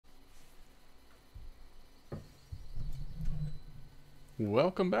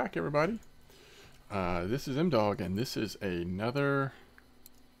Welcome back, everybody. This is MDawg, and this is another,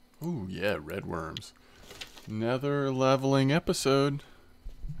 ooh yeah, red worms. Another leveling episode.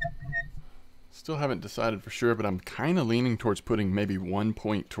 Still haven't decided for sure, but I'm kind of leaning towards putting maybe 1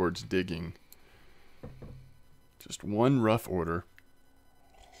 point towards digging. Just one rough order.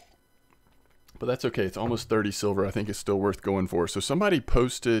 But that's okay, it's almost 30 silver. I think it's still worth going for. So somebody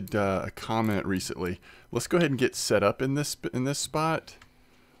posted a comment recently. Let's go ahead and get set up in this spot.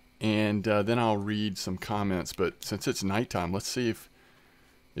 And then I'll read some comments. But since it's nighttime, let's see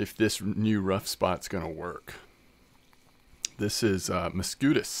if this new rough spot's going to work. This is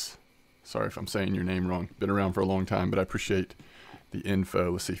Muscutus. Sorry if I'm saying your name wrong. Been around for a long time, but I appreciate the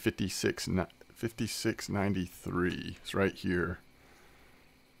info. Let's see, 5693. It's right here.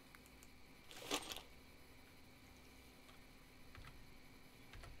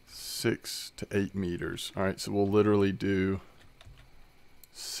 6 to 8 meters. All right, so we'll literally do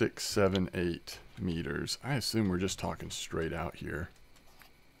 6, 7, 8 meters. I assume we're just talking straight out here.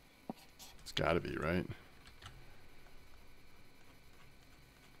 It's got to be, right?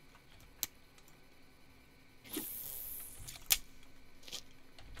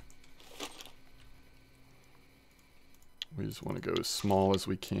 We just want to go as small as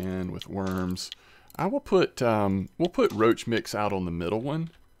we can with worms. I will put we'll put roach mix out on the middle one,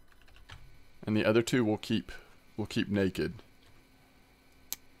 and the other two we'll keep naked.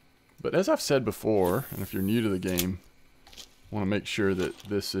 But as I've said before, and if you're new to the game, I want to make sure that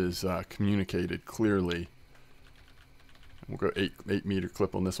this is communicated clearly. We'll go 8 meter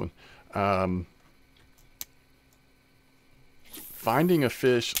clip on this one. Finding a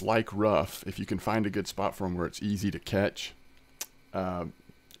fish like rough, if you can find a good spot for them where it's easy to catch,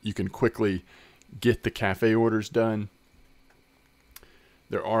 you can quickly get the cafe orders done.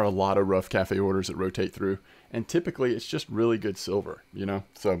 There are a lot of rough cafe orders that rotate through, and typically it's just really good silver, you know?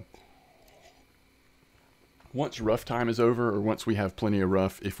 So once rough time is over, or once we have plenty of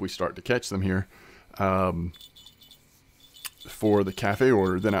rough, if we start to catch them here, for the cafe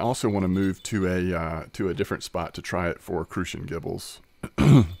order, then I also want to move to a different spot to try it for crucian gibbles.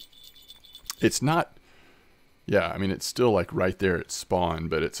 It's not, yeah, I mean, it's still like right there at spawn,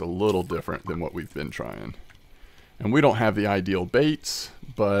 but it's a little different than what we've been trying. And we don't have the ideal baits,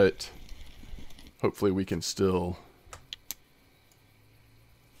 but hopefully we can still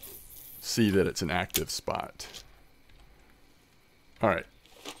see that it's an active spot. All right,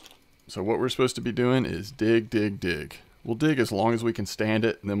 so what we're supposed to be doing is dig, dig, dig. We'll dig as long as we can stand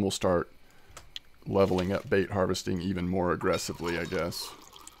it, and then we'll start leveling up bait harvesting even more aggressively, I guess.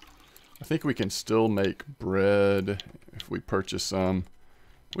 I think we can still make bread if we purchase some.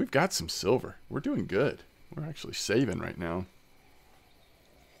 We've got some silver. We're doing good. We're actually saving right now.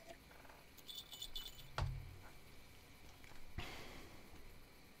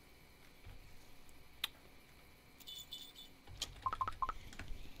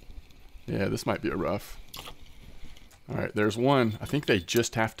 Yeah, this might be a rough. All right, there's one. I think they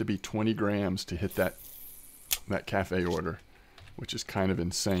just have to be 20 grams to hit that cafe order, which is kind of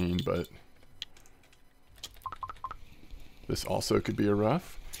insane, but this also could be a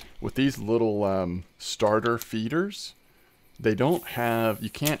rough. With these little starter feeders, they don't have, you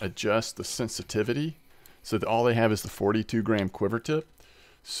can't adjust the sensitivity, so that all they have is the 42 gram quiver tip.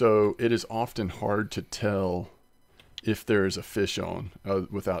 So it is often hard to tell if there is a fish on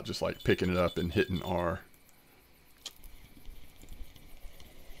without just like picking it up and hitting R.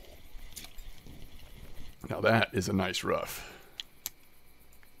 Now that is a nice rough.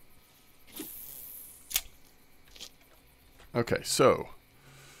 Okay, so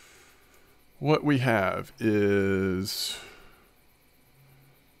what we have is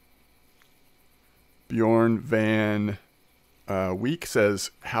Bjorn Van Week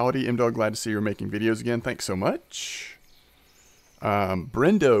says, "Howdy, MDawg, glad to see you're making videos again. Thanks so much."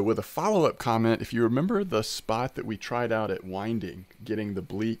 Brendo with a follow-up comment. If you remember the spot that we tried out at Winding, getting the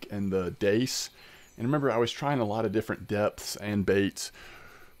bleak and the dace, and remember I was trying a lot of different depths and baits,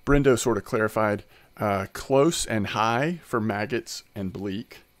 Brendo sort of clarified close and high for maggots and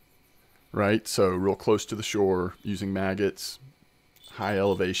bleak, right? So real close to the shore using maggots, high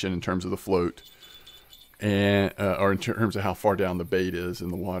elevation in terms of the float, and or in terms of how far down the bait is in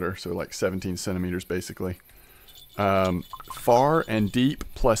the water, so like 17 centimeters basically. Far and deep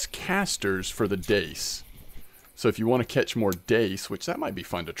plus casters for the dace. So if you want to catch more dace, which that might be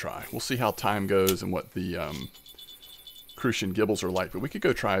fun to try. We'll see how time goes and what the crucian gibbles are like. But we could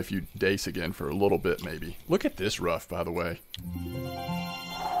go try a few dace again for a little bit maybe. Look at this rough, by the way.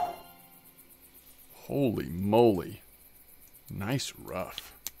 Holy moly. Nice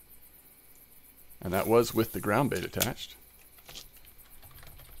rough. And that was with the ground bait attached.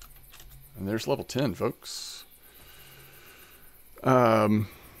 And there's level 10, folks.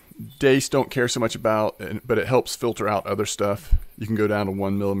 Dace don't care so much about, but it helps filter out other stuff. You can go down to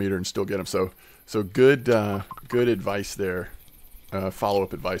 1 millimeter and still get them. So good, good advice there.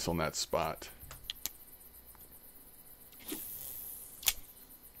 Follow-up advice on that spot.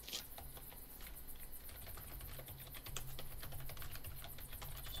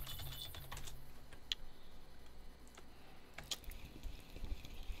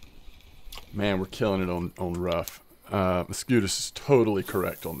 Man, we're killing it on rough. Mosquitoes is totally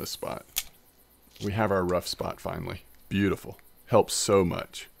correct on this spot. We have our rough spot finally. Beautiful. Helps so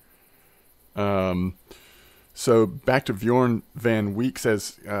much. So back to Bjorn Van Week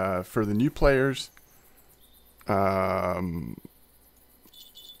says, for the new players, try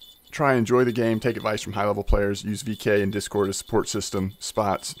and enjoy the game, take advice from high-level players, use VK and Discord as support system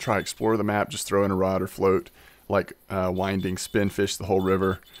spots, try explore the map, just throw in a rod or float, like winding, spin fish the whole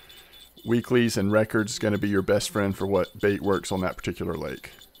river. Weeklies and records is going to be your best friend for what bait works on that particular lake.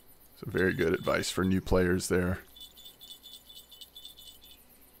 So very good advice for new players there.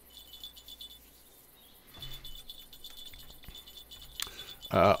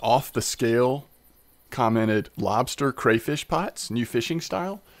 Off the Scale commented lobster crayfish pots, new fishing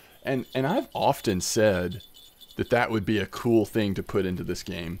style. And I've often said that that would be a cool thing to put into this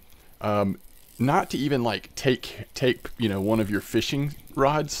game. Not to even like take you know, one of your fishing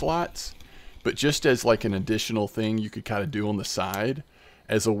rod slots, but just as like an additional thing you could kind of do on the side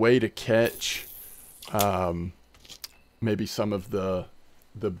as a way to catch maybe some of the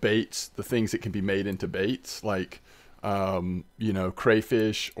baits, the things that can be made into baits, like you know,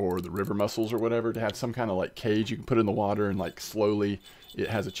 crayfish or the river mussels or whatever, to have some kind of like cage you can put in the water and like slowly it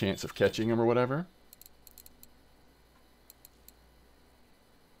has a chance of catching them or whatever.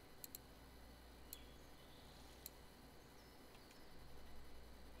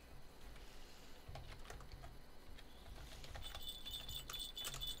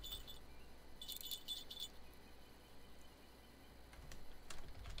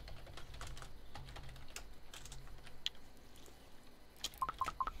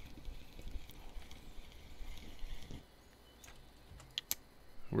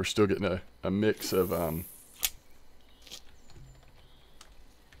 We're still getting a mix of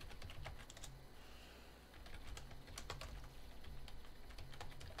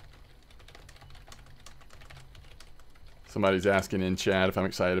somebody's asking in chat if I'm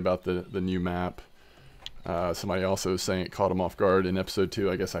excited about the new map. Somebody also is saying it caught them off guard in episode 2.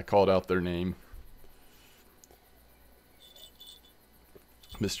 I guess I called out their name.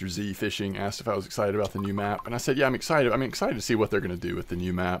 Mr. Z Fishing asked if I was excited about the new map, and I said, yeah, I'm excited. I'm excited to see what they're going to do with the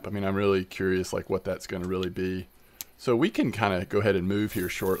new map. I mean, I'm really curious, like, what that's going to really be. So we can kind of go ahead and move here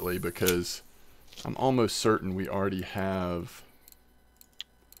shortly, because I'm almost certain we already have,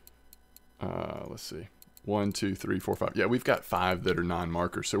 let's see, 1, 2, 3, 4, 5. Yeah, we've got 5 that are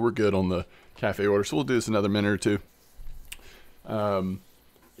non-markers, so we're good on the cafe order. So we'll do this another minute or two.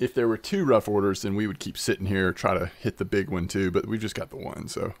 If there were 2 rough orders, then we would keep sitting here, try to hit the big one too, but we've just got the one.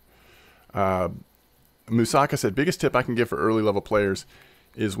 So Musaka said, biggest tip I can give for early level players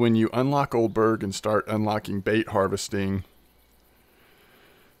is when you unlock Oldberg and start unlocking bait harvesting,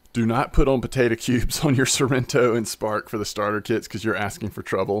 do not put on potato cubes on your Sorrento and Spark for the starter kits, because you're asking for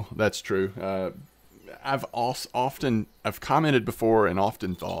trouble. That's true. I've commented before and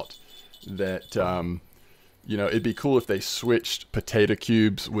often thought that you know, it'd be cool if they switched potato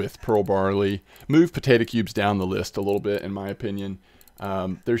cubes with pearl barley. Move potato cubes down the list a little bit, in my opinion.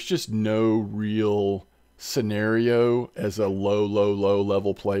 There's just no real scenario as a low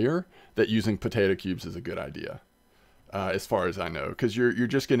level player that using potato cubes is a good idea, as far as I know, because you're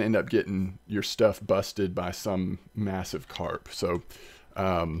just going to end up getting your stuff busted by some massive carp. So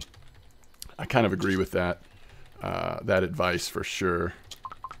I kind of agree with that advice for sure.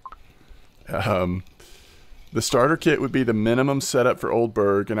 The starter kit would be the minimum setup for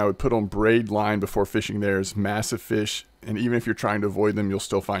Oldberg, and I would put on braid line before fishing there as massive fish, and even if you're trying to avoid them, you'll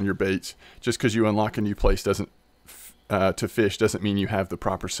still find your baits. Just because you unlock a new place to fish doesn't mean you have the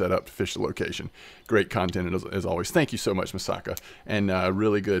proper setup to fish the location. Great content as always. Thank you so much, Masaka, and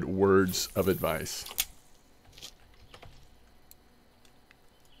really good words of advice.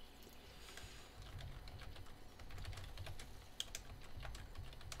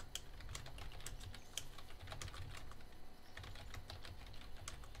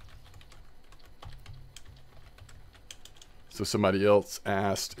 So somebody else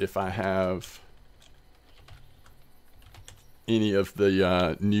asked if I have any of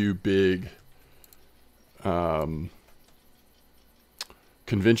the new big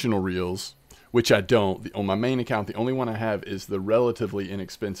conventional reels. which I don't. On my main account, the only one I have is the relatively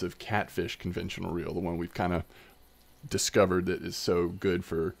inexpensive catfish conventional reel, the one we've kind of discovered that is so good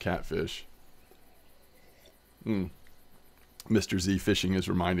for catfish. Mr. Z Fishing is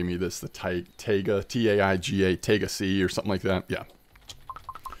reminding me this, the Taiga, T-A-I-G-A, Taiga C or something like that. Yeah.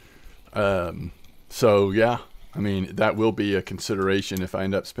 So yeah, I mean, that will be a consideration if I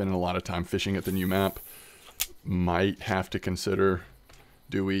end up spending a lot of time fishing at the new map. Might have to consider,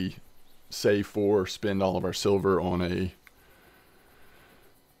 do we save for, spend all of our silver on a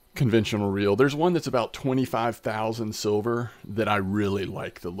conventional reel? There's one that's about 25,000 silver that I really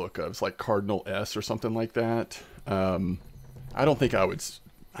like the look of. It's like Cardinal S or something like that. I don't think I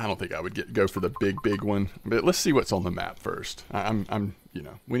would go for the big one, but let's see what's on the map first. You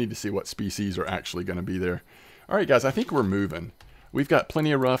know, we need to see what species are actually going to be there. All right, guys, I think we're moving. We've got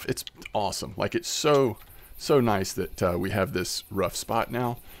plenty of rough. It's awesome. Like, it's so nice that we have this rough spot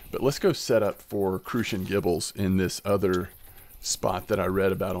now. But let's go set up for Crucian Gibbles in this other spot that I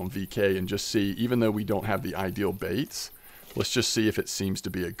read about on VK and just see, even though we don't have the ideal baits, let's just see if it seems to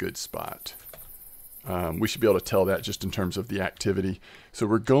be a good spot. We should be able to tell that just in terms of the activity. So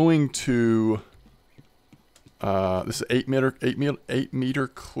we're going to, this is 8 meter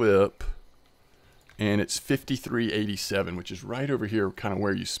clip, and it's 5387, which is right over here, kind of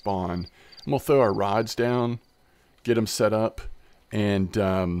where you spawn. And we'll throw our rods down, get them set up, and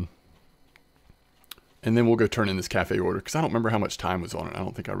then we'll go turn in this cafe order, because I don't remember how much time was on it. I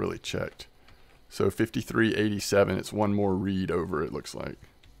don't think I really checked. So 5387, it's one more read over, it looks like.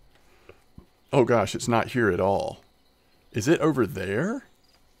 Oh gosh, it's not here at all. Is it over there?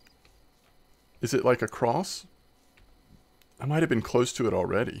 Is it like across? I might have been close to it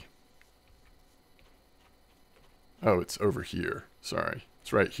already. Oh, it's over here. Sorry.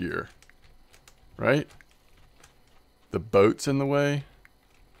 It's right here. Right? The boat's in the way.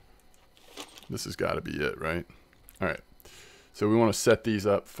 This has got to be it, right? All right. So we want to set these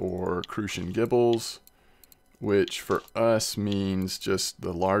up for Crucian Gibbles, which for us means just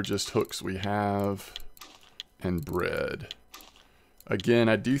the largest hooks we have and bread. Again,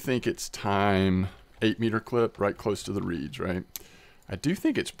 I do think it's time, 8 meter clip, right close to the reeds, right? I do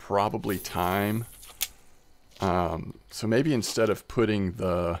think it's probably time. So maybe instead of putting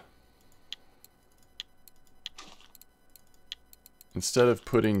the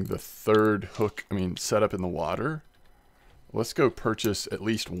third hook, set up in the water, let's go purchase at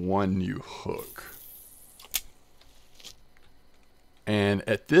least one new hook. And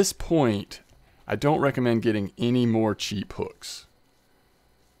at this point, I don't recommend getting any more cheap hooks.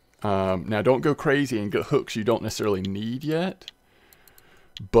 Now, don't go crazy and get hooks you don't necessarily need yet,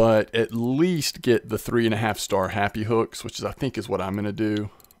 but at least get the 3.5-star happy hooks, which is, I think, is what I'm going to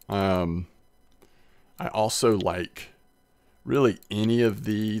do. I also like really any of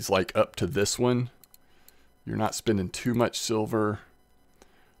these, like up to this one. You're not spending too much silver.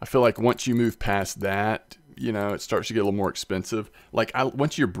 I feel like once you move past that, you know, it starts to get a little more expensive. Like,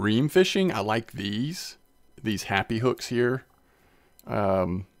 once you're bream fishing, I like these happy hooks here.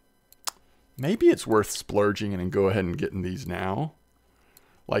 Maybe it's worth splurging and go ahead and getting these now.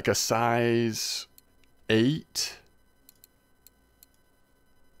 Like a size 8.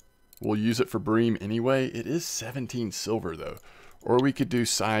 We'll use it for bream anyway. It is 17 silver though. Or we could do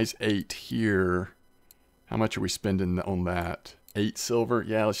size 8 here. How much are we spending on that? 8 silver?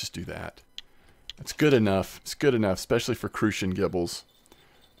 Yeah, let's just do that. It's good enough. It's good enough, especially for Crucian Gibbles.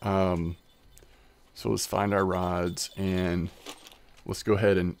 So let's find our rods and let's go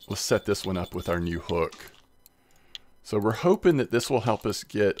ahead and let's set this one up with our new hook. So we're hoping that this will help us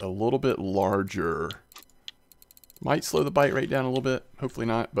get a little bit larger. Might slow the bite rate down a little bit. Hopefully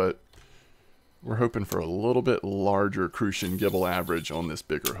not, but we're hoping for a little bit larger Crucian Gibble average on this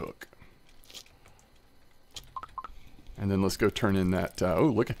bigger hook. And then let's go turn in that, oh,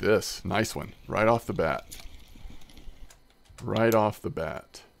 look at this. Nice one. Right off the bat. Right off the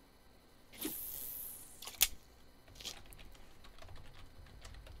bat.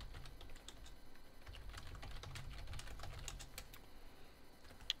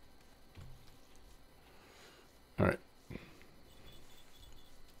 All right.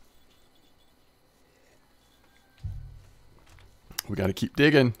 We got to keep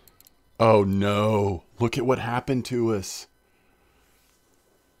digging. Oh no, look at what happened to us.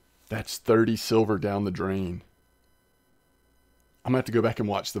 That's 30 silver down the drain. I'm gonna have to go back and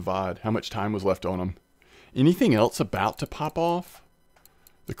watch the VOD. How much time was left on them? Anything else about to pop off?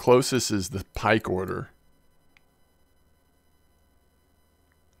 The closest is the pike order.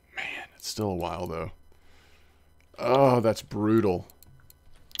 Man, it's still a while though. Oh, that's brutal.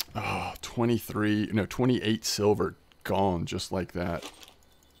 Oh, 28 silver gone just like that.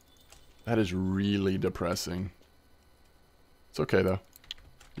 That is really depressing. It's okay though.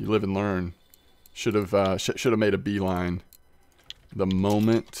 You live and learn. Should have made a beeline the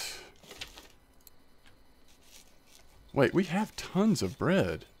moment. Wait, we have tons of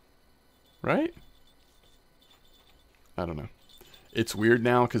bread, right? I don't know. It's weird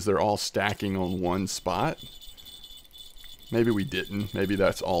now because they're all stacking on one spot. Maybe we didn't. Maybe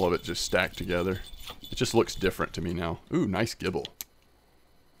that's all of it just stacked together. It just looks different to me now. Ooh, nice gibble.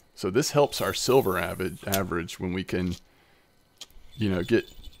 So this helps our silver average when we can, you know,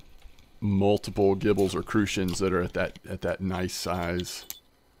 get multiple gibbles or crucians that are at that nice size.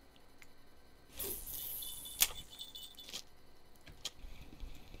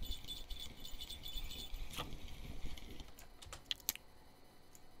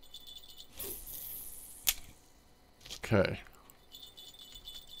 Okay.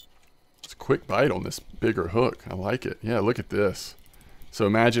 It's a quick bite on this bigger hook. I like it. Yeah, look at this. So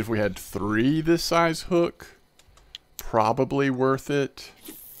imagine if we had 3 this size hook. Probably worth it.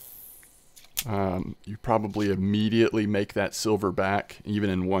 You probably immediately make that silver back, even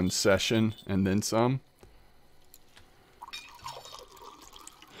in one session, and then some.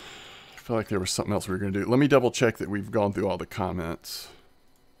 I feel like there was something else we were going to do. Let me double check that we've gone through all the comments.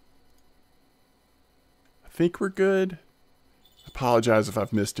 I think we're good. Apologize if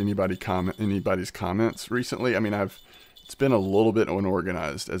I've missed anybody's comments recently. I mean, it's been a little bit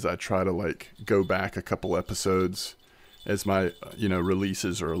unorganized as I try to like go back a couple episodes as my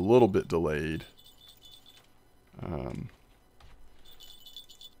releases are a little bit delayed. All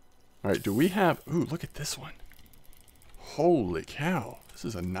right, do we have? Ooh, look at this one. Holy cow, this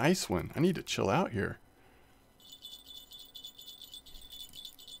is a nice one. I need to chill out here.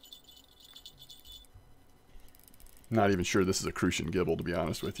 Not even sure this is a crucian gibble, to be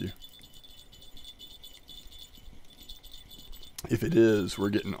honest with you. If it is, we're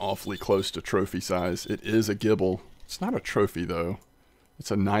getting awfully close to trophy size. It is a gibble. It's not a trophy, though.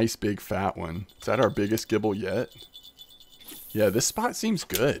 It's a nice, big, fat one. Is that our biggest gibble yet? Yeah, this spot seems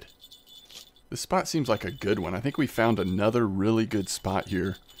good. This spot seems like a good one. I think we found another really good spot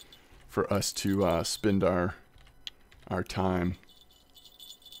here for us to spend our time.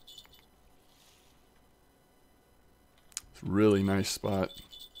 Really nice spot.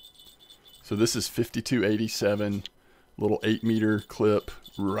 So this is 5287, little 8-meter clip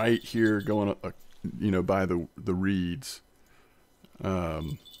right here going by the reeds. I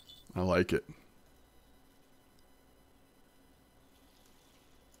like it.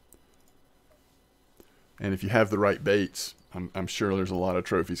 And if you have the right baits, I'm sure there's a lot of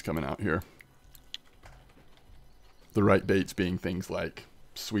trophies coming out here. The right baits being things like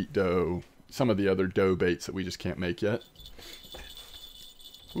sweet dough, some of the other dough baits that we just can't make yet.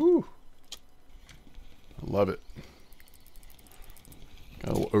 Woo! I love it.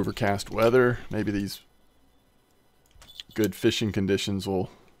 Got a little overcast weather. Maybe these good fishing conditions will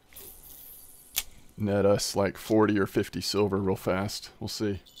net us like 40 or 50 silver real fast. We'll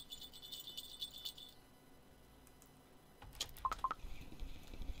see.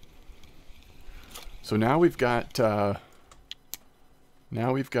 So now we've got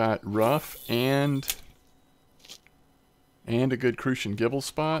rough and a good crucian gibble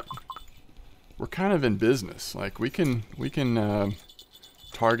spot. We're kind of in business. Like we can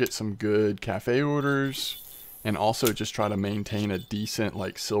target some good cafe orders and also just try to maintain a decent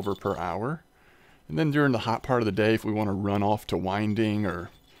like silver per hour. And then during the hot part of the day, if we want to run off to winding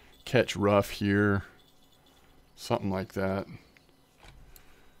or catch rough here, something like that.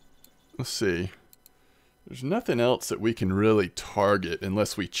 Let's see. There's nothing else that we can really target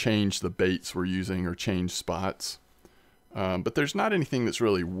unless we change the baits we're using or change spots. But there's not anything that's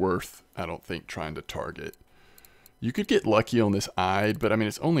really worth, I don't think, trying to target. You could get lucky on this eyed, but I mean,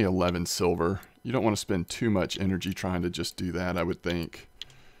 it's only 11 silver. You don't want to spend too much energy trying to just do that, I would think.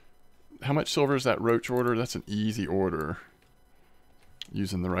 How much silver is that roach order? That's an easy order.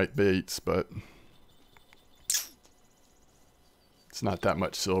 Using the right baits, but it's not that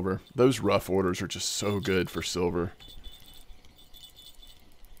much silver. Those rough orders are just so good for silver.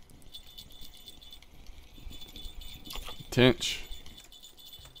 Tench.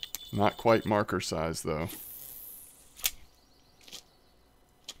 Not quite marker size, though.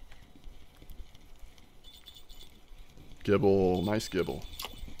 Gibble. Nice gibble.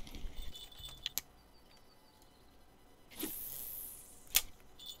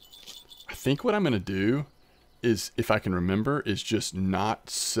 I think what I'm going to do is, if I can remember, is just not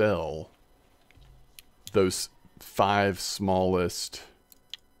sell those 5 smallest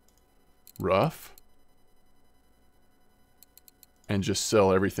rough and just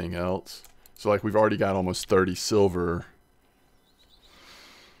sell everything else. So like we've already got almost 30 silver.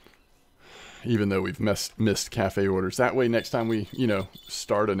 even though we've missed cafe orders. That way, next time we,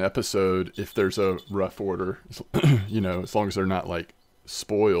 start an episode, if there's a rough order, as long as they're not like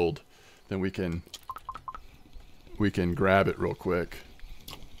spoiled, then we can grab it real quick.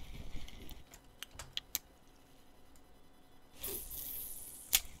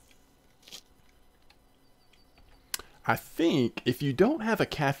 I think if you don't have a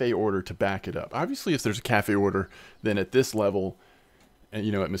cafe order to back it up, obviously if there's a cafe order, then at this level,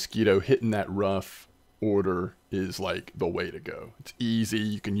 and at Mosquito, hitting that rough order is like the way to go. It's easy.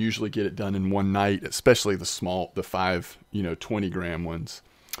 You can usually get it done in one night, especially the 5, 20-gram ones.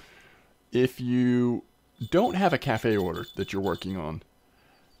 If you don't have a cafe order that you're working on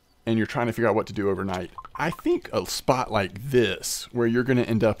and you're trying to figure out what to do overnight, I think a spot like this, where you're going to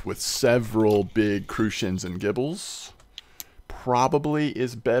end up with several big crucians and gibbles, probably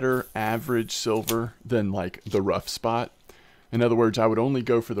is better average silver than like the rough spot. In other words, I would only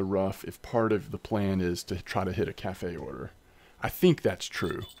go for the rough if part of the plan is to try to hit a cafe order. I think that's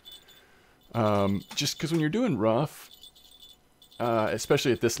true. Just because when you're doing rough,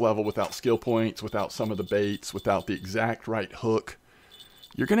 especially at this level, without skill points, without some of the baits, without the exact right hook,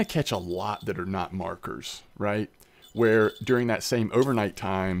 you're going to catch a lot that are not markers, right? Where during that same overnight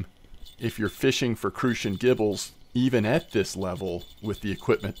time, if you're fishing for crucian gibbles, even at this level, with the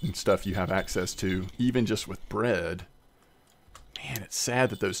equipment and stuff you have access to, even just with bread, man, it's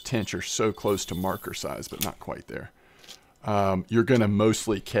sad that those tench are so close to marker size, but not quite there. You're going to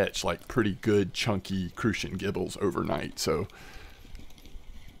mostly catch like pretty good chunky crucian gibbles overnight. So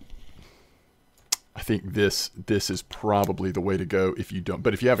I think this is probably the way to go if you don't.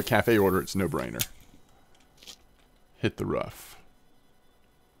 But if you have a cafe order, it's no brainer. Hit the rough.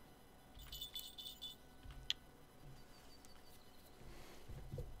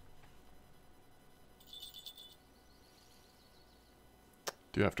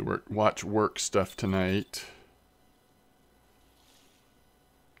 Do have to watch work stuff tonight.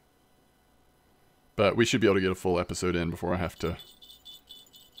 But we should be able to get a full episode in before I have to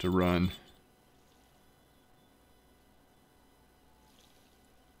run.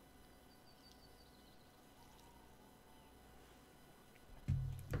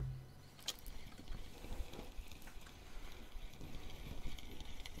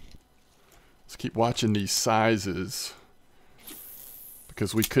 Let's keep watching these sizes,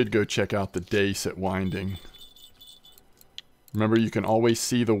 because we could go check out the Dace at Winding. Remember, you can always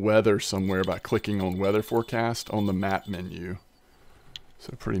see the weather somewhere by clicking on weather forecast on the map menu.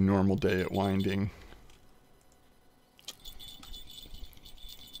 So pretty normal day at Winding.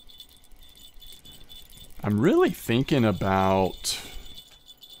 I'm really thinking about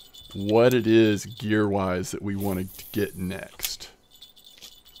what it is gear-wise that we want to get next.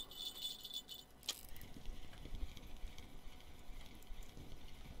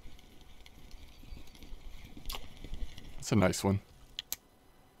 That's a nice one.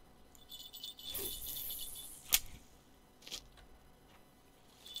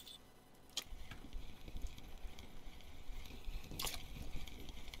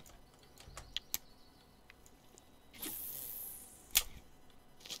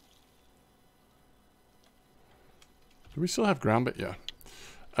 Do we still have ground bait? Yeah.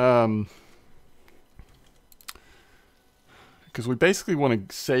 Because we basically want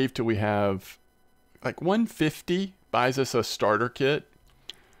to save till we have like 150 buys us a starter kit.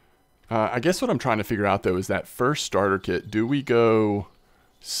 I guess what I'm trying to figure out though is that first starter kit, do we go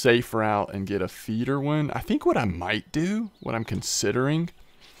safe route and get a feeder one? I think what I might do, what I'm considering,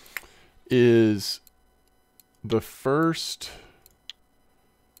 is the first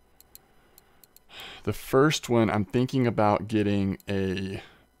one, I'm thinking about getting a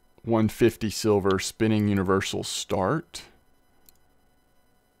 150 silver spinning universal start.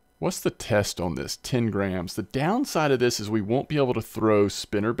 What's the test on this? 10 grams. The downside of this is we won't be able to throw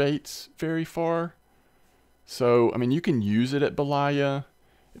spinner baits very far. So, I mean, you can use it at Belaya,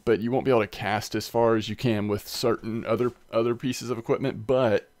 but you won't be able to cast as far as you can with certain other pieces of equipment.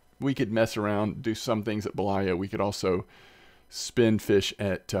 But we could mess around, do some things at Belaya. We could also spin fish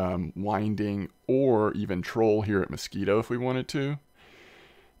at Winding, or even troll here at Mosquito if we wanted to.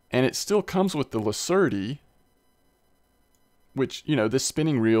 And it still comes with the Lacerti, which, you know, this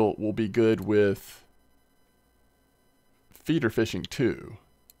spinning reel will be good with feeder fishing too.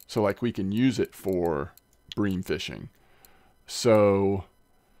 So like we can use it for bream fishing. So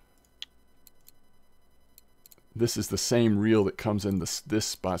this is the same reel that comes in this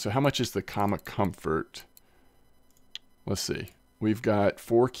spot. So how much is the Kama Comfort? Let's see. We've got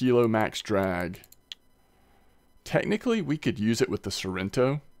 4 kilo max drag. Technically, we could use it with the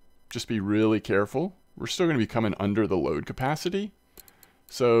Sorrento. Just be really careful. We're still going to be coming under the load capacity.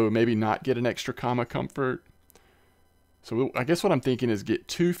 So maybe not get an extra comma comfort. So I guess what I'm thinking is get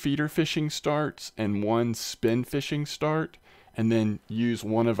 2 feeder fishing starts and 1 spin fishing start, and then use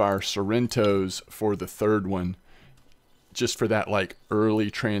one of our Sorrentos for the 3rd one, just for that like early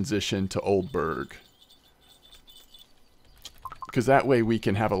transition to Oldberg. Because that way we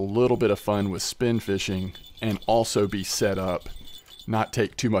can have a little bit of fun with spin fishing and also be set up, not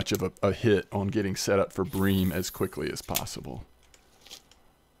take too much of a hit on getting set up for bream as quickly as possible.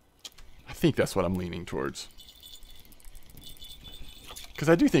 I think that's what I'm leaning towards. Because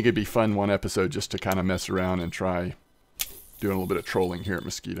I do think it'd be fun one episode just to kind of mess around and try doing a little bit of trolling here at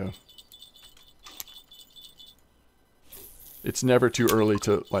Mosquito. It's never too early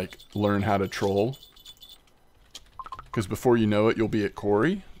to like learn how to troll. Because before you know it, you'll be at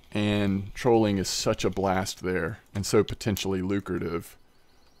Quarry, and trolling is such a blast there, and so potentially lucrative.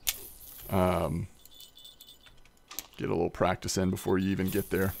 Get a little practice in before you even get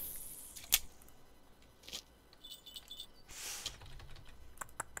there.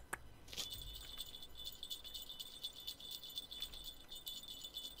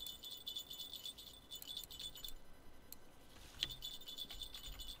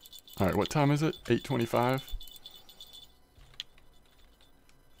 Alright, what time is it? 8:25?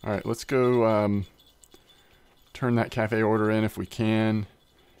 Alright, let's go turn that cafe order in if we can,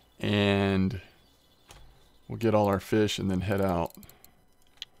 and we'll get all our fish and then head out.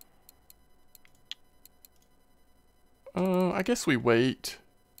 I guess we wait.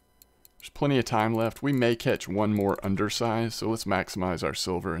 There's plenty of time left. We may catch one more undersize, so let's maximize our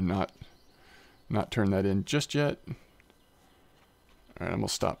silver and not turn that in just yet. Alright, I'm going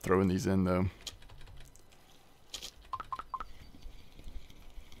to stop throwing these in though.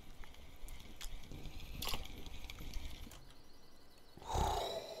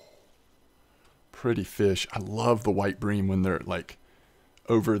 Pretty fish. I love the white bream when they're like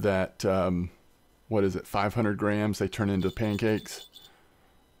over that, what is it, 500 grams, they turn into pancakes.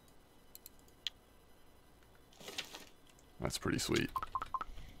 That's pretty sweet.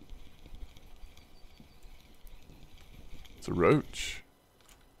 It's a roach.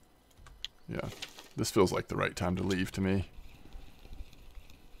 Yeah, this feels like the right time to leave to me.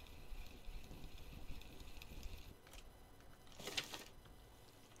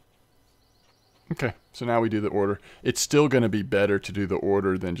 Okay, so now we do the order. It's still going to be better to do the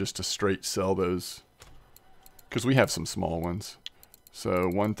order than just to straight sell those, because we have some small ones. So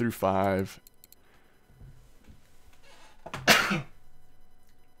 1 through 5.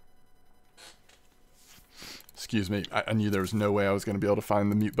 Excuse me, I knew there was no way I was going to be able to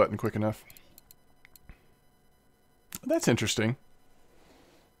find the mute button quick enough. That's interesting.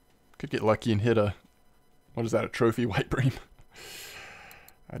 Could get lucky and hit a, what is that, a trophy white bream?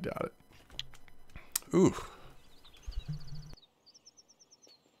 I doubt it. Ooh.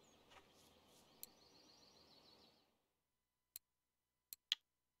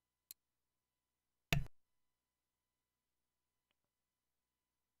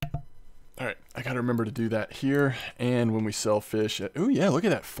 Alright, I gotta remember to do that here and when we sell fish. Oh yeah, look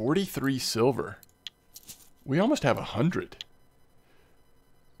at that, 43 silver. We almost have 100.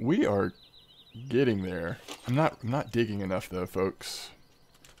 We are getting there. I'm not digging enough though, folks.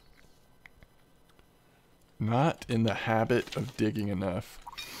 Not in the habit of digging enough.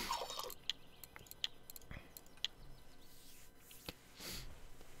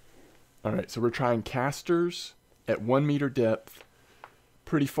 Alright, so we're trying casters at 1 meter depth,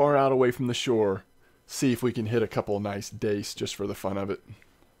 pretty far out away from the shore. See if we can hit a couple of nice dace just for the fun of it.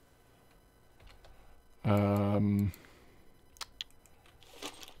 So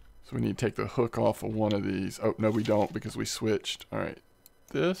we need to take the hook off of one of these. Oh, no we don't because we switched. Alright,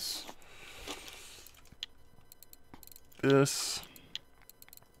 this. This.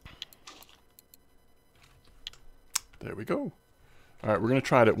 There we go. Alright, we're going to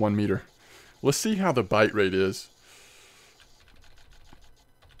try it at 1 meter. Let's see how the bite rate is.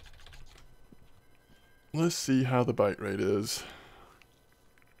 Let's see how the bite rate is.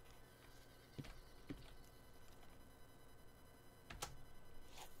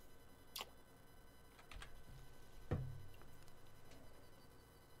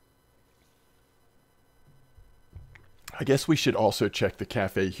 I guess we should also check the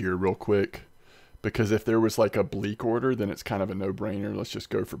cafe here real quick, because if there was like a bleak order, then it's kind of a no-brainer. Let's just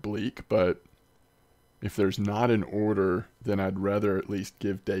go for bleak. But if there's not an order, then I'd rather at least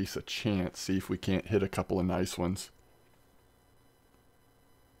give Dace a chance, see if we can't hit a couple of nice ones.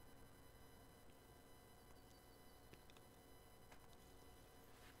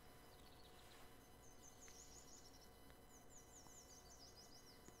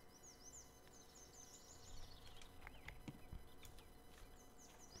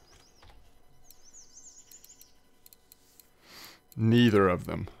 Neither of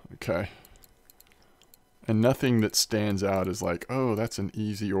them. Okay. And nothing that stands out is like, oh, that's an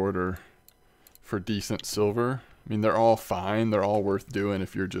easy order for decent silver. I mean, they're all fine. They're all worth doing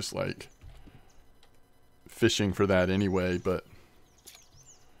if you're just like fishing for that anyway, but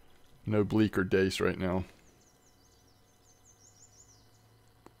no bleak or dace right now.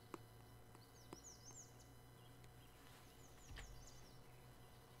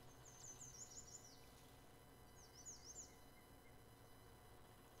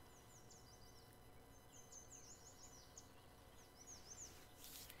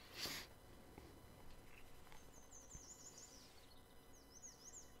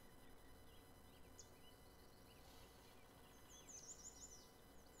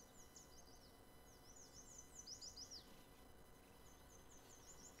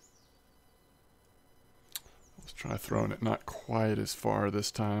 Try throwing it not quite as far this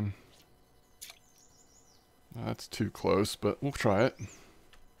time. That's too close, but we'll try it.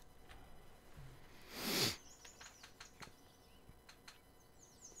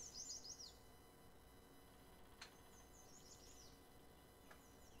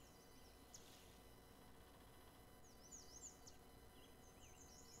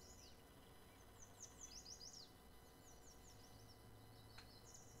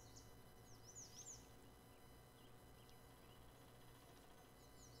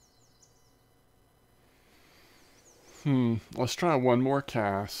 Let's try one more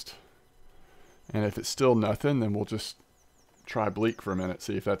cast. And if it's still nothing, then we'll just try bleak for a minute,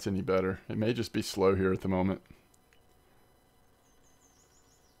 see if that's any better. It may just be slow here at the moment.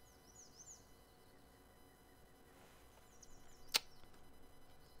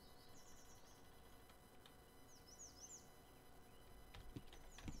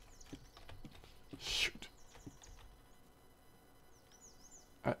 Shoot.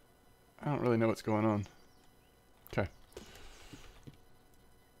 I don't really know what's going on. Okay.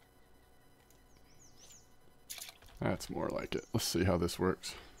 That's more like it. Let's see how this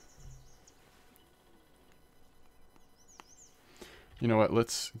works. You know what?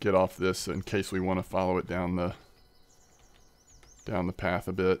 Let's get off this in case we want to follow it down the path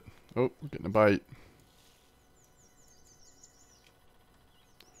a bit. Oh, we're getting a bite.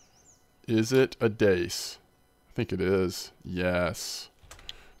 Is it a dace? I think it is. Yes.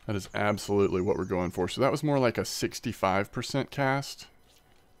 That is absolutely what we're going for. So that was more like a 65% cast.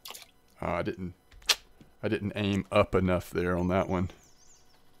 I didn't aim up enough there on that one.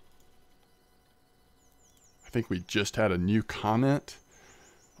 I think we just had a new comment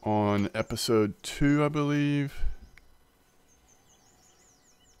on episode 2, I believe.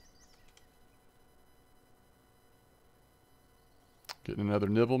 Getting another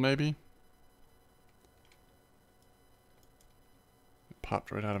nibble, maybe? It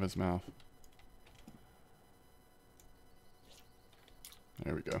popped right out of his mouth.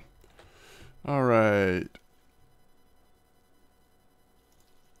 There we go. All right.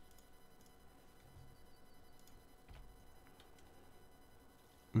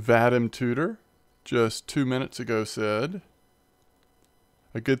 Vadim Tutor just 2 minutes ago said,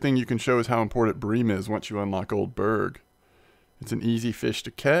 a good thing you can show is how important bream is once you unlock Old Berg. It's an easy fish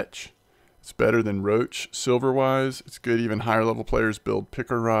to catch. It's better than roach silver-wise. It's good even higher level players build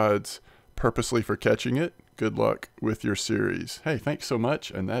picker rods purposely for catching it. Good luck with your series. Hey, thanks so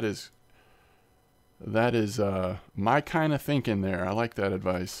much. And that is my kind of thinking there. I like that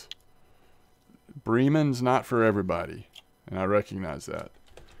advice. Bremen's not for everybody, and I recognize that.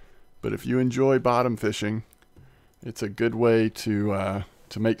 But if you enjoy bottom fishing, it's a good way to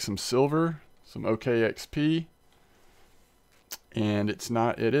make some silver, some OK XP. And it's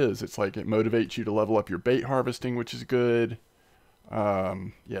like it motivates you to level up your bait harvesting, which is good.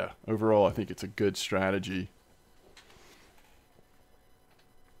 Yeah, overall, I think it's a good strategy.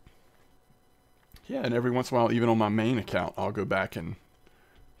 Yeah, and every once in a while, even on my main account, I'll go back and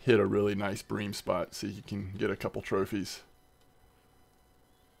hit a really nice bream spot, see if you can get a couple trophies.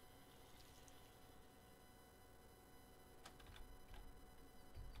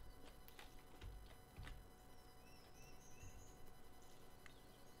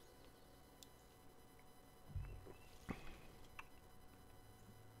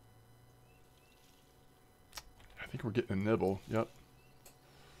 I think we're getting a nibble. Yep.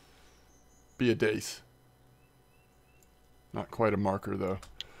 Be a dace. Not quite a marker though.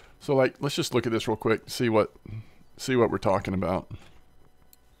 So like, let's just look at this real quick. See what we're talking about.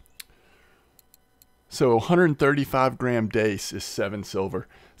 So 135 gram dace is 7 silver.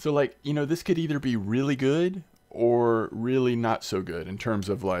 So like, you know, this could either be really good or really not so good in terms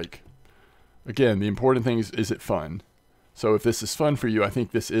of like, again, the important thing is it fun? So if this is fun for you, I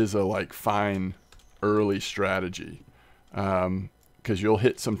think this is a like fine early strategy. Because you'll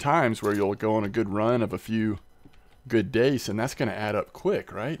hit some times where you'll go on a good run of a few good days, and that's going to add up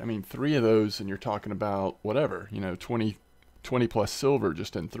quick, right? I mean, 3 of those, and you're talking about whatever, 20 plus silver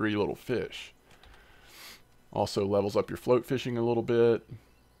just in 3 little fish. Also levels up your float fishing a little bit.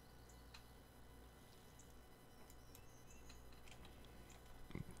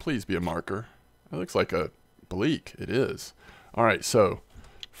 Please be a marker. It looks like a bleak. It is. All right, so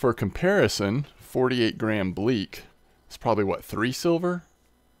for comparison, 48 gram bleak is probably what, 3 silver?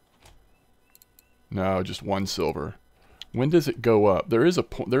 No, just 1 silver. When does it go up? There is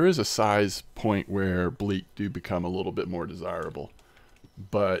a size point where bleak do become a little bit more desirable.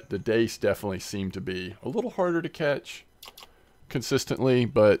 But the dace definitely seem to be a little harder to catch consistently,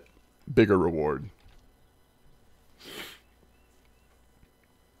 but bigger reward.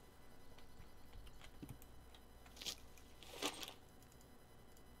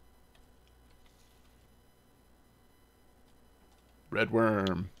 Red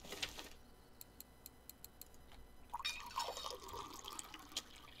worm.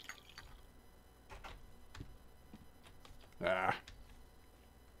 Ah.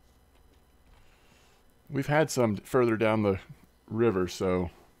 We've had some further down the river,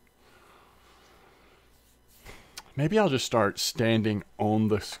 so maybe I'll just start standing on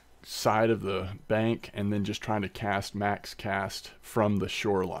the side of the bank and then just trying to max cast from the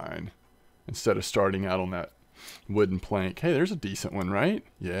shoreline instead of starting out on that wooden plank. Hey, there's a decent one, right?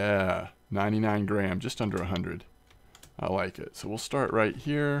 Yeah, 99 gram, just under 100. I like it. So we'll start right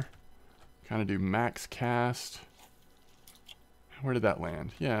here, kind of do max cast. Where did that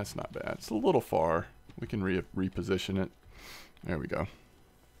land? Yeah, it's not bad. It's a little far. We can reposition it. There we go.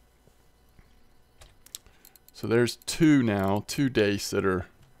 So there's 2 now, 2 dace that are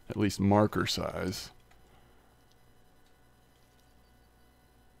at least marker size.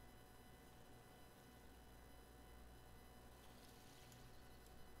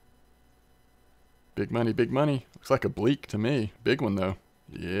 Big money, big money. Looks like a bleak to me. Big one though.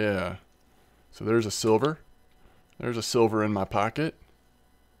 Yeah. So there's a silver. There's a silver in my pocket.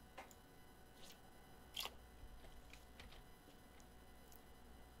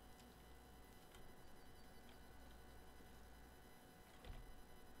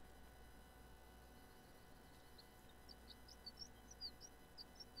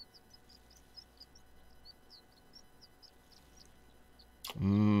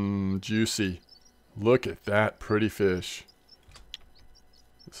 Juicy. Look at that pretty fish.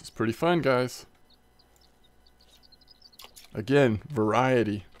 This is pretty fun, guys. Again,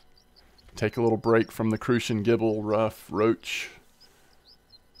 variety. Take a little break from the crucian gibble, rough, roach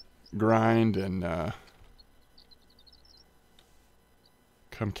grind, and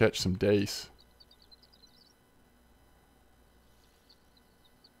come catch some dace.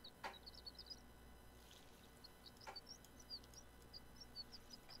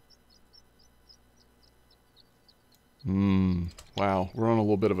 Wow, we're on a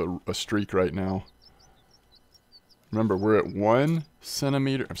little bit of a streak right now. Remember, we're at 1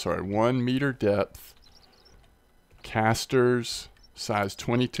 meter depth. Casters, size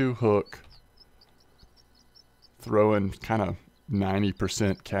 22 hook. Throwing kind of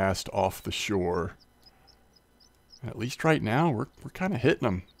 90% cast off the shore. At least right now, we're kind of hitting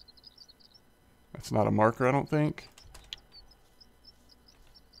them. That's not a marker, I don't think.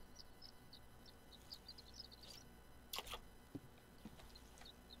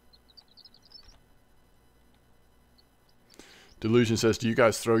 Delusion says, do you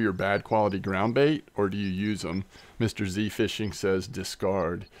guys throw your bad quality ground bait or do you use them? Mr. Z Fishing says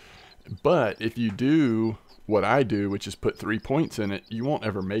discard. But if you do what I do, which is put 3 points in it, you won't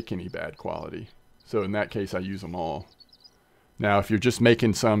ever make any bad quality. So in that case, I use them all. Now, if you're just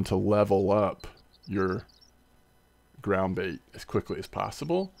making some to level up your ground bait as quickly as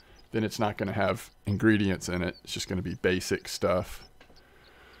possible, then it's not going to have ingredients in it. It's just going to be basic stuff.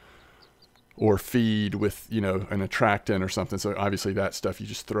 Or feed with, an attractant or something. So obviously that stuff you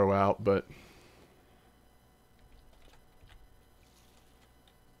just throw out, but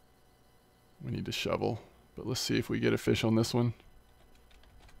we need to shovel. But let's see if we get a fish on this one.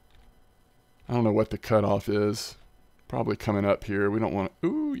 I don't know what the cutoff is. Probably coming up here. We don't want to,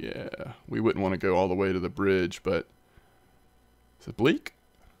 ooh, yeah. We wouldn't want to go all the way to the bridge, but is it bleak?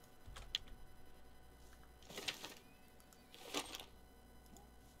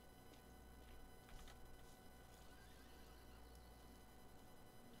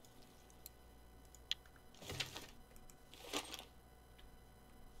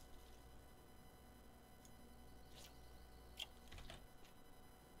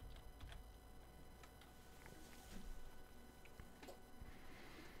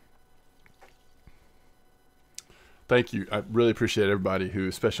 Thank you. I really appreciate everybody who,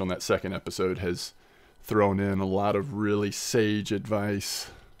 especially on that second episode, has thrown in a lot of really sage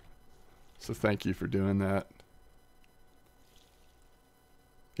advice. So thank you for doing that.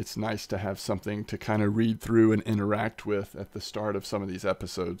 It's nice to have something to kind of read through and interact with at the start of some of these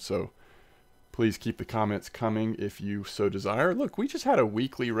episodes. So please keep the comments coming if you so desire. Look, we just had a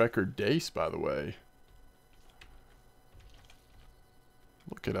weekly record Dace, by the way.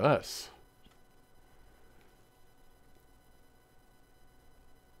 Look at us.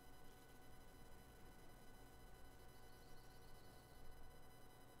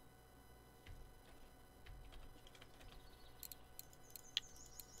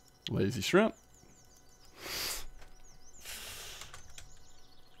 Lazy shrimp.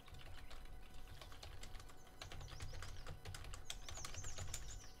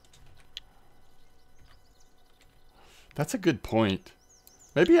 That's a good point.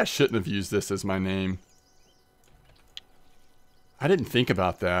 Maybe I shouldn't have used this as my name. I didn't think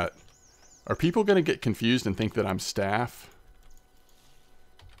about that. Are people going to get confused and think that I'm staff?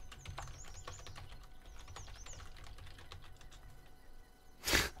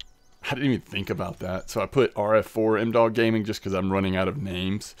 I didn't even think about that. So I put RF4 MDawg Gaming just because I'm running out of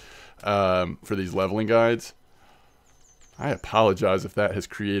names for these leveling guides. I apologize if that has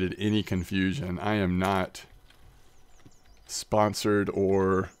created any confusion. I am not sponsored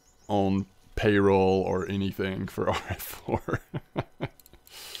or on payroll or anything for RF4.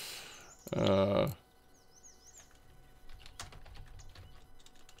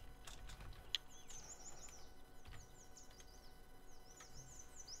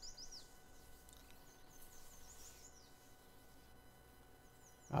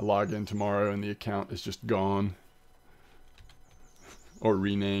 I log in tomorrow and the account is just gone. Or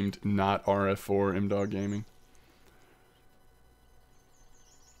renamed not RF4 MDawg Gaming.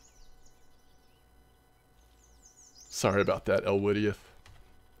 Sorry about that, Elwoodieth.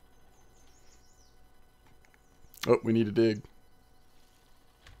 Oh, we need to dig.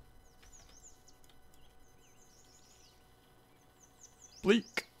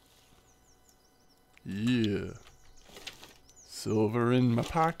 Bleak. Yeah. Silver in my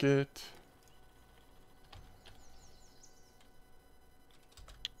pocket.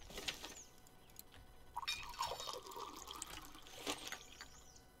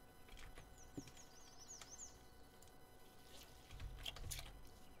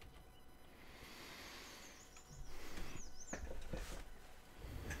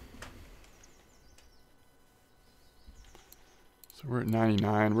 So we're at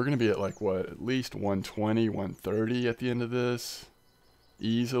 99. We're going to be at like what? At least 120, 130 at the end of this.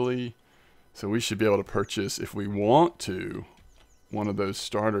 Easily. So we should be able to purchase, if we want to, one of those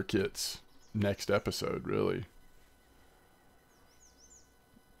starter kits next episode, really.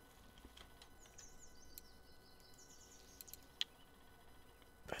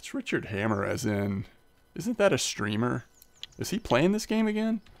 That's Richard Hammer, as in, isn't that a streamer? Is he playing this game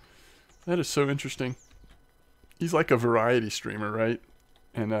again? That is so interesting. He's like a variety streamer, right?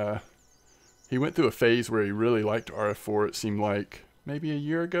 And he went through a phase where he really liked RF4, it seemed like maybe a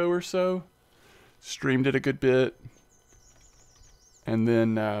year ago or so. Streamed it a good bit. And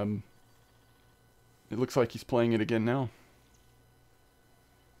then it looks like he's playing it again now.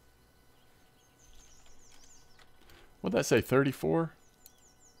 What'd that say, 34?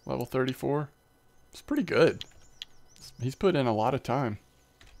 Level 34? It's pretty good. He's put in a lot of time.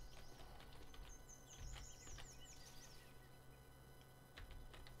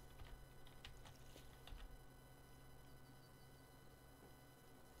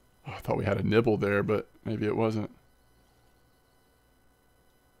 Oh, I thought we had a nibble there, but maybe it wasn't.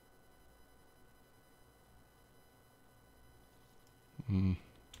 Hmm.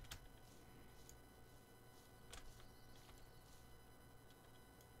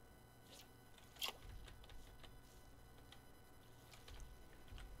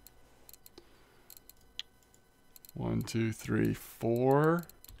 One, two, three, four.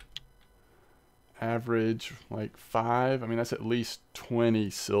 Average like 5. I mean, that's at least 20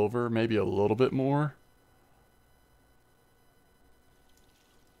 silver, maybe a little bit more.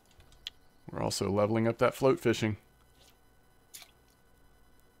 We're also leveling up that float fishing.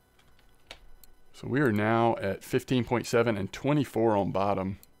 So we are now at 15.7 and 24 on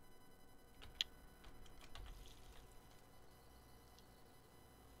bottom.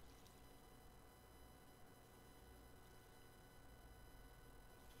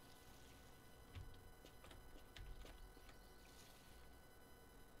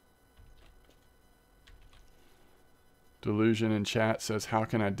 Delusion in chat says, how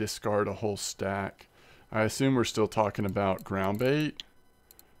can I discard a whole stack? I assume we're still talking about ground bait.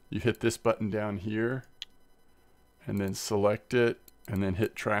 You hit this button down here and then select it and then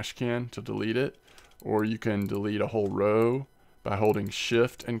hit trash can to delete it. Or you can delete a whole row by holding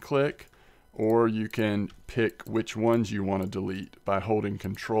shift and click, or you can pick which ones you want to delete by holding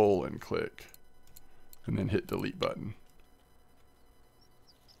control and click and then hit delete button.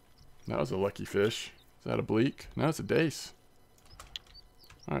 That was a lucky fish. Is that a bleak? No, it's a dace.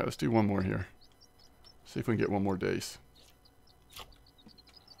 All right, let's do one more here. See if we can get one more dace.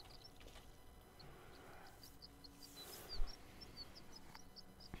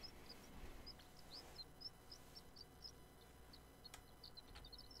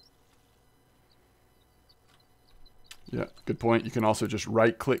 Yeah, good point. You can also just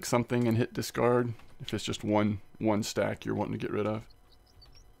right click something and hit discard if it's just one stack you're wanting to get rid of.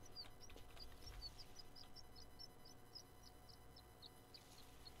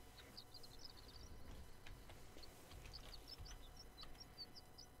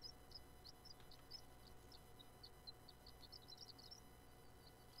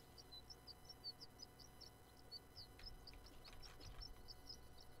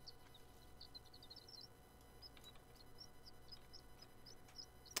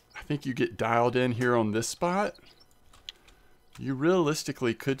 I think you get dialed in here on this spot. You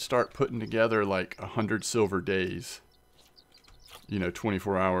realistically could start putting together like 100 silver days. You know,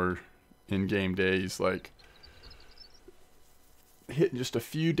 24-hour in-game days. Like hitting just a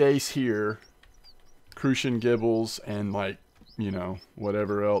few days here. Crucian Gibbles and like, you know,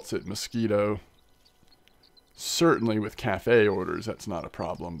 whatever else at Mosquito. Certainly with cafe orders, that's not a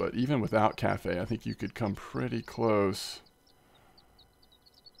problem. But even without cafe, I think you could come pretty close.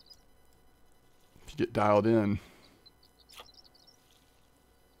 If you get dialed in.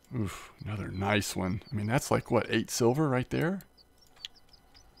 Oof, another nice one. I mean, that's like, what, 8 silver right there?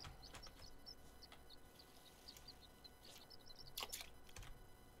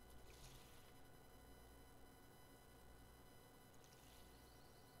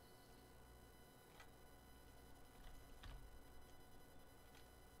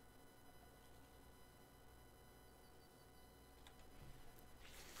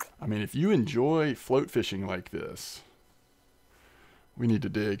 I mean, if you enjoy float fishing like this, we need to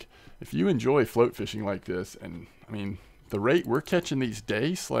dig. If you enjoy float fishing like this, and I mean, the rate we're catching these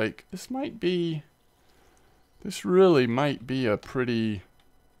dace, like this really might be a pretty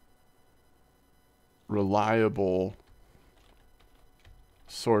reliable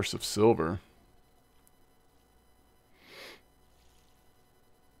source of silver.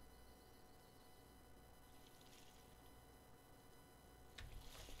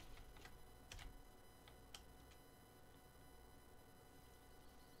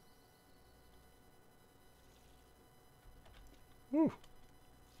 Ooh.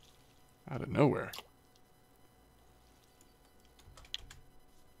 Out of nowhere.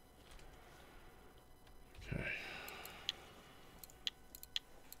 Okay.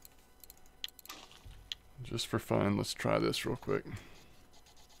 Just for fun, let's try this real quick.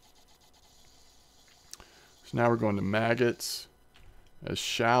 So now we're going to maggots as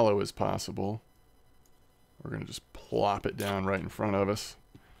shallow as possible. We're going to just plop it down right in front of us.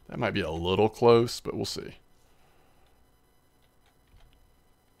 That might be a little close, but we'll see.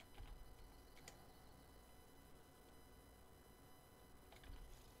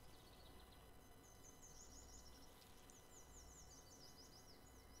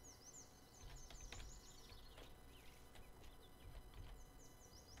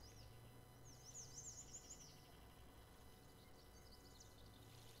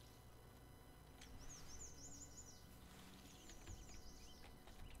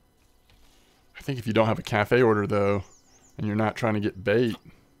 I think if you don't have a cafe order though, and you're not trying to get bait,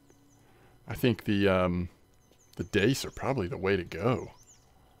 I think the dace are probably the way to go.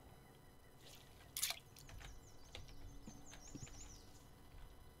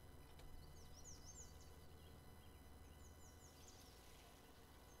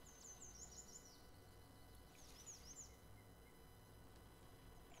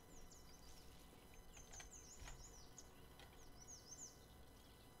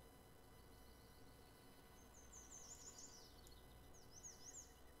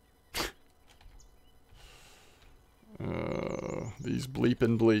 These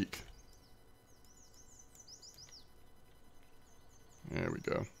bleeping bleak. There we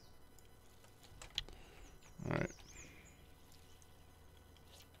go. All right.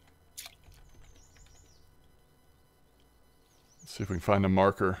 Let's see if we can find a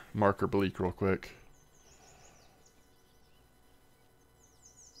marker bleak real quick.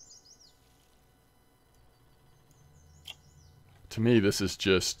 To me, this is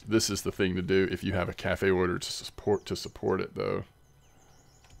the thing to do if you have a cafe order to support it though.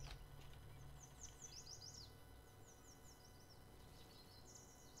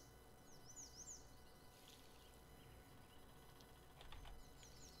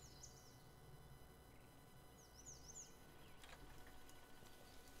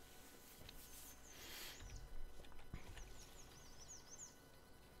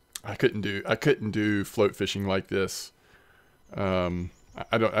 couldn't do float fishing like this. I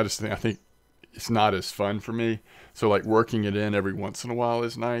think it's not as fun for me. So like working it in every once in a while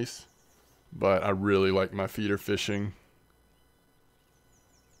is nice, but I really like my feeder fishing.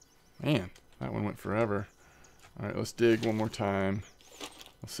 Man, that one went forever. All right, let's dig one more time.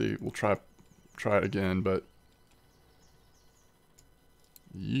 Let's see. We'll try it again, but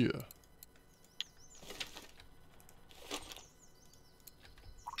yeah.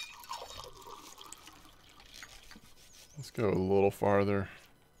 Let's go a little farther.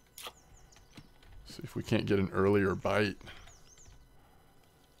 See if we can't get an earlier bite.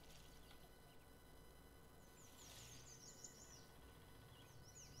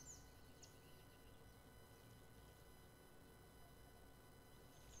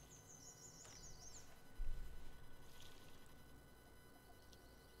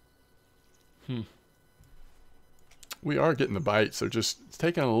 We are getting the bite, so just it's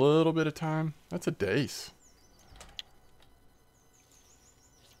taking a little bit of time. That's a dace.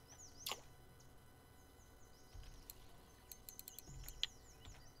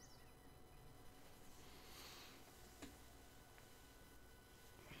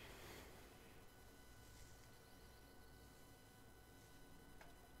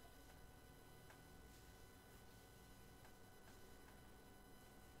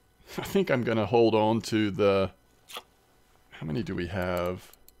 I think I'm going to hold on to the... How many do we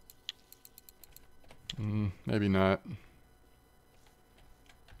have? Maybe not.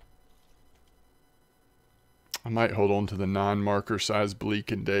 I might hold on to the non-marker size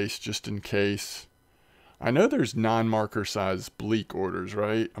bleak and dace just in case. I know there's non-marker size bleak orders,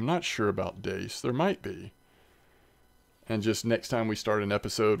 right? I'm not sure about dace. There might be. And just next time we start an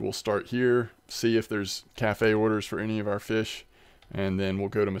episode, we'll start here, see if there's cafe orders for any of our fish, and then we'll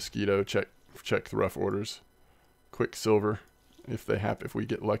go to Mosquito, check the rough orders. Quicksilver, if we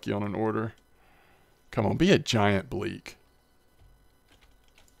get lucky on an order. Come on, be a giant bleak.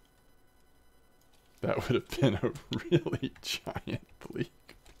 That would have been a really giant bleak.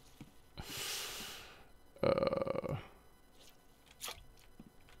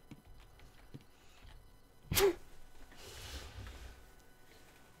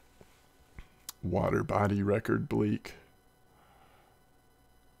 Water body record bleak.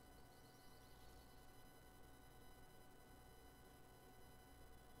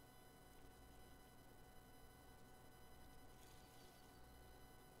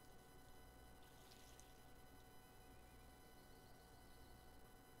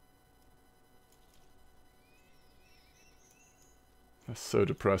 That's so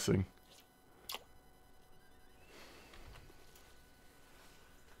depressing.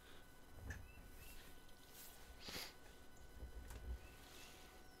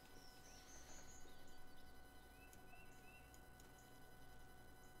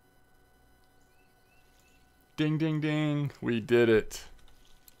 Ding, ding, ding. We did it.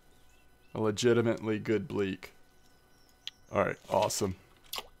 A legitimately good bleak. All right, awesome.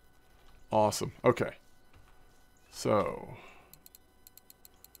 Awesome. Okay. So,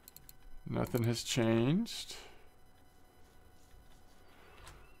 nothing has changed.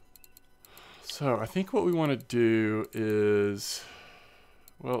 So, I think what we want to do is,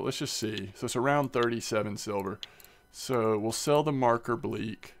 well, let's just see. So, it's around 37 silver. So, we'll sell the marker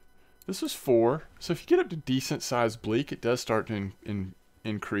bleak. This was 4. So, if you get up to decent sized bleak, it does start to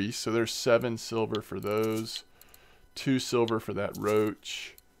increase. So, there's 7 silver for those. 2 silver for that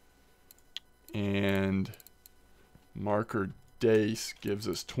roach. And marker dace gives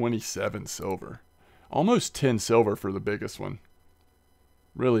us 27 silver. Almost 10 silver for the biggest one.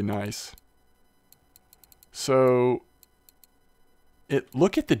 Really nice. So,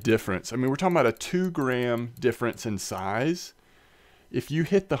 look at the difference. I mean, we're talking about a 2-gram difference in size. If you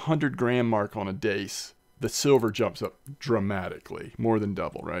hit the 100-gram mark on a dace, the silver jumps up dramatically. More than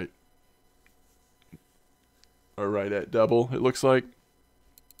double, right? Or right at double, it looks like.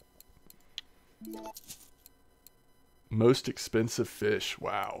 Most expensive fish.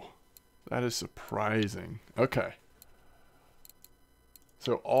 Wow. That is surprising. Okay.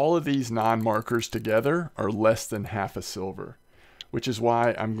 So all of these non-markers together are less than half a silver, which is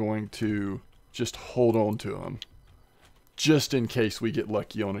why I'm going to just hold on to them, just in case we get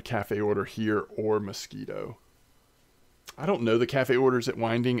lucky on a cafe order here or Mosquito. I don't know the cafe orders at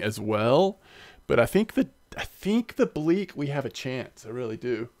Winding as well, but I think the bleak, we have a chance. I really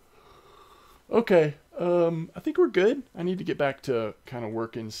do. Okay, I think we're good. I need to get back to kind of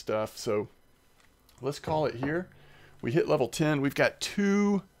working stuff, so let's call it here. We hit level 10. We've got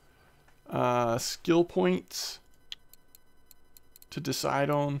 2 skill points to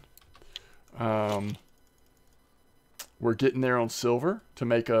decide on. we're getting there on silver to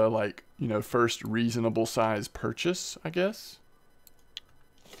make a, like, you know, first reasonable size purchase, I guess.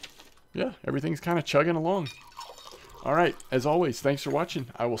 Yeah, everything's kind of chugging along. All right, as always, thanks for watching.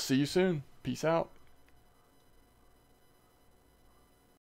 I will see you soon. Peace out.